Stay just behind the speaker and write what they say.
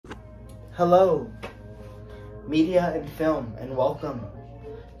Hello, media and film, and welcome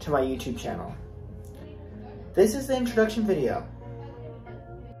to my YouTube channel. This is the introduction video.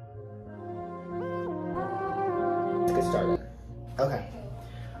 Let's get started. Okay,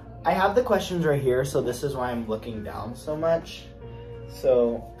 I have the questions right here, so this is why I'm looking down so much.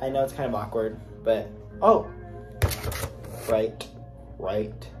 So I know it's kind of awkward, but oh, right.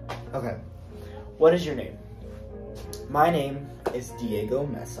 Okay, what is your name? My name is Diego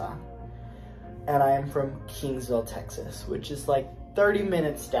Mesa, and I am from Kingsville, Texas, which is like 30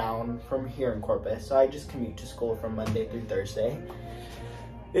 minutes down from here in Corpus. So I just commute to school from Monday through Thursday.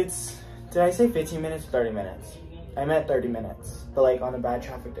 Did I say 15 minutes or 30 minutes? I meant 30 minutes, but like on a bad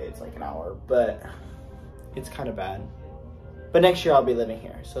traffic day, it's like an hour, but it's kind of bad. But next year I'll be living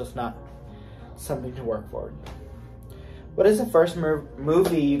here, so it's not something to work forward. What is the first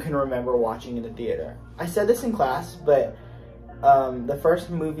movie you can remember watching in the theater? I said this in class, but the first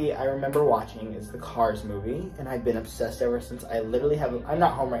movie I remember watching is the Cars movie, and I've been obsessed ever since. I'm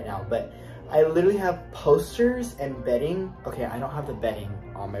not home right now, but I literally have posters and bedding. Okay, I don't have the bedding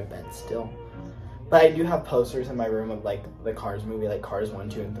on my bed still, but I do have posters in my room of like the Cars movie, like Cars 1,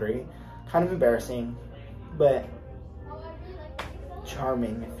 2, and 3. Kind of embarrassing, but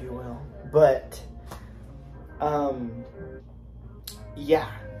charming, if you will. But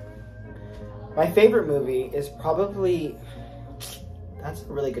yeah, my favorite movie is probably, that's a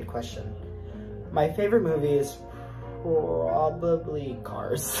really good question. My favorite movie is probably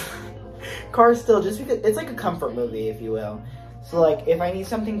Cars. Cars still, just because it's like a comfort movie, if you will. So like if I need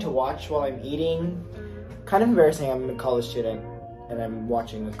something to watch while I'm eating, kind of embarrassing, I'm a college student and I'm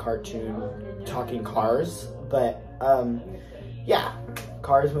watching a cartoon talking cars, but yeah,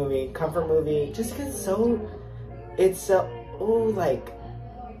 Cars movie, comfort movie, just because it's so, like,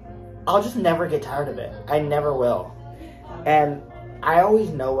 I'll just never get tired of it. I never will. And I always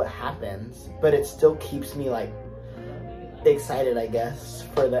know what happens, but it still keeps me like excited, I guess,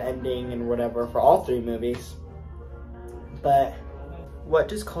 for the ending and whatever, for all 3 movies. But what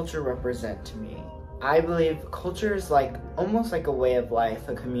does culture represent to me? I believe culture is like almost like a way of life,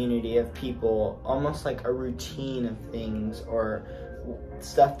 a community of people, almost like a routine of things or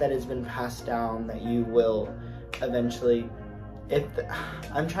stuff that has been passed down that you will eventually,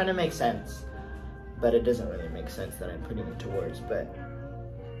 I'm trying to make sense, but it doesn't really make sense that I'm putting into words. But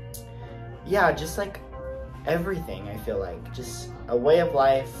yeah, just like everything, I feel like just a way of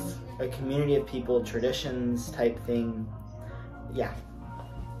life, a community of people, traditions type thing. Yeah.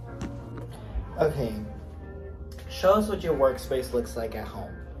 Okay, show us what your workspace looks like at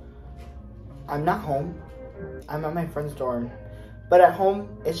home. I'm not home, I'm at my friend's dorm, but at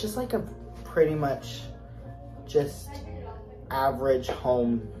home it's just like a pretty much just average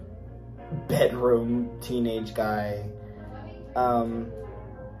home bedroom teenage guy.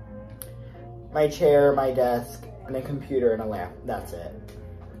 My chair, my desk, and a computer and a lamp. That's it.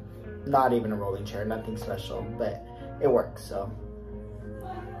 Not even a rolling chair, nothing special, but it works, so.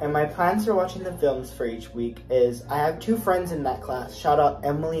 And my plans for watching the films for each week is, I have 2 friends in that class. Shout out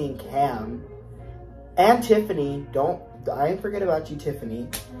Emily and Cam. And Tiffany. I didn't forget about you, Tiffany.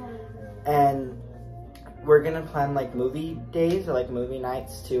 And we're gonna plan like movie days or like movie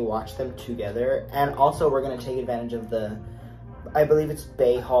nights to watch them together. And also we're gonna take advantage of I believe it's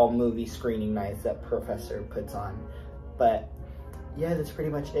Bay Hall movie screening nights that Professor puts on. But yeah, that's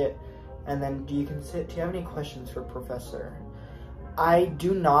pretty much it. And then do you have any questions for Professor? I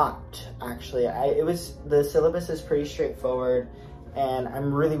do not, actually. The syllabus is pretty straightforward, and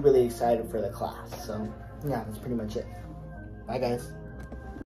I'm really, really excited for the class. So yeah, that's pretty much it. Bye, guys.